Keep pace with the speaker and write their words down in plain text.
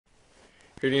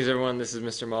Greetings everyone, this is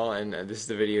Mr. Mull, and this is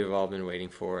the video you've all been waiting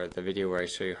for, the video where I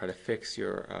show you how to fix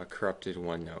your corrupted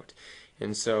OneNote.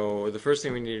 And so the first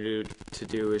thing we need to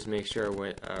do is make sure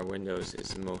our Windows is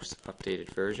the most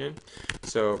updated version.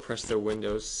 So press the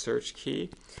Windows search key,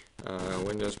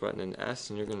 Windows button and S,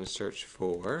 and you're going to search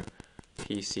for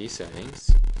PC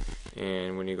settings.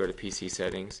 And when you go to PC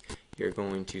settings, you're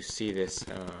going to see this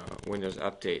Windows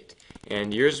Update.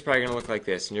 And yours is probably going to look like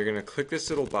this. And you're going to click this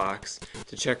little box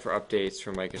to check for updates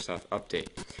for Microsoft Update.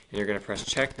 And you're going to press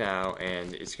Check Now,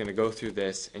 and it's going to go through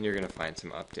this, and you're going to find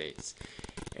some updates.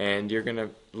 And you're going to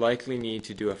likely need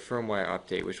to do a firmware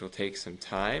update, which will take some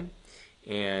time.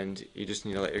 And you just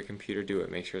need to let your computer do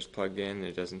it. Make sure it's plugged in and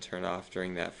it doesn't turn off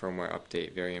during that firmware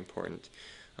update. Very important.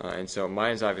 And so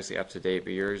mine's obviously up to date,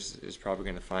 but yours is probably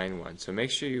going to find one. So make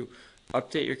sure you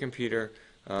update your computer.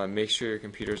 Make sure your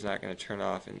computer is not going to turn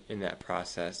off in that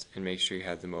process, and make sure you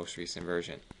have the most recent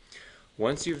version.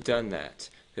 Once you've done that,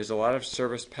 there's a lot of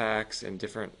service packs and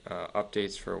different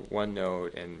updates for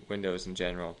OneNote and Windows in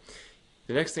general.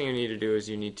 The next thing you need to do is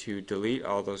you need to delete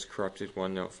all those corrupted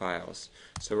OneNote files.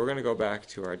 So we're going to go back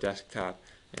to our desktop,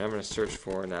 and I'm going to search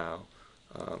for now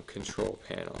Control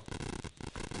Panel.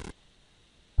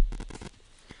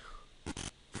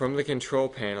 From the Control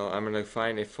Panel, I'm going to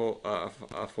find a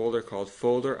folder called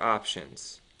Folder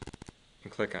Options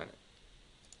and click on it.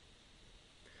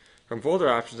 From Folder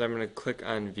Options, I'm going to click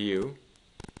on View,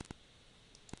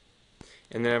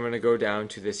 and then I'm going to go down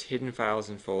to this Hidden Files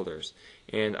and Folders,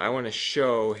 and I want to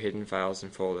show hidden files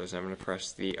and folders. I'm going to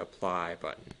press the Apply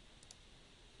button.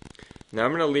 Now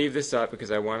I'm going to leave this up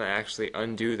because I want to actually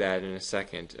undo that in a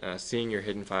second. Seeing your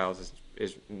hidden files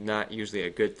is not usually a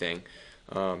good thing.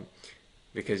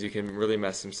 Because you can really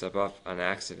mess some stuff up on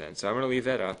accident. So I'm going to leave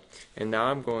that up, and now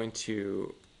I'm going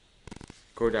to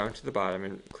go down to the bottom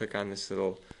and click on this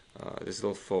little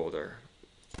folder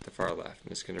at the far left,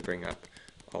 and it's going to bring up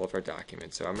all of our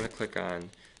documents. So I'm going to click on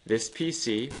this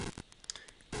PC,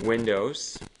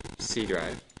 Windows, C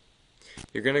drive.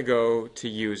 You're going to go to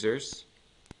Users,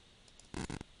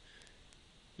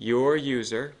 Your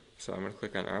User, so I'm going to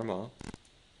click on Armal.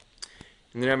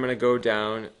 And then I'm going to go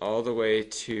down all the way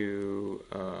to,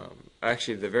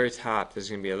 actually the very top, there's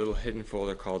going to be a little hidden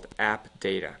folder called App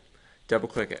Data. Double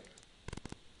click it.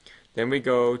 Then we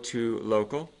go to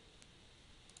Local,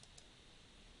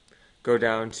 go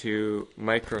down to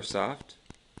Microsoft,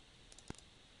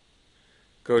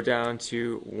 go down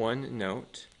to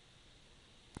OneNote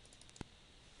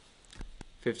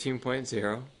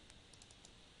 15.0.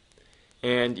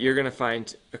 And you're going to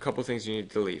find a couple things you need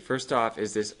to delete. First off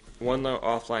is this OneNote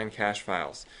offline cache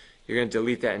files. You're going to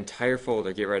delete that entire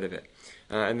folder, get rid of it.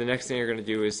 And the next thing you're going to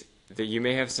do is that you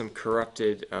may have some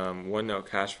corrupted OneNote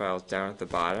cache files down at the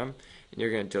bottom, and you're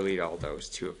going to delete all those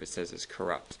too if it says it's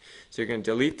corrupt. So you're going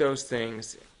to delete those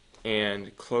things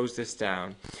and close this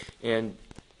down, and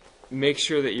make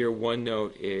sure that your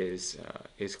OneNote is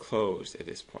closed at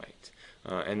this point.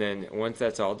 And then once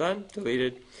that's all done,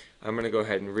 deleted, I'm going to go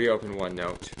ahead and reopen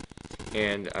OneNote,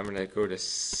 and I'm going to go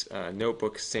to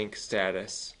Notebook Sync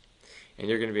Status, and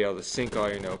you're going to be able to sync all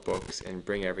your notebooks and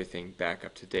bring everything back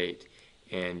up to date,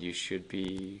 and you should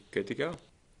be good to go.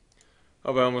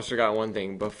 Oh, but I almost forgot one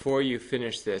thing. Before you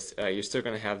finish this, you're still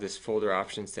going to have this folder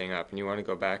options thing up, and you want to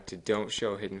go back to Don't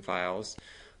Show Hidden Files,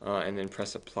 and then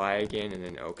press Apply again, and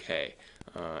then OK.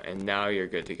 And now you're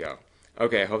good to go.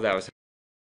 Okay, I hope that was helpful.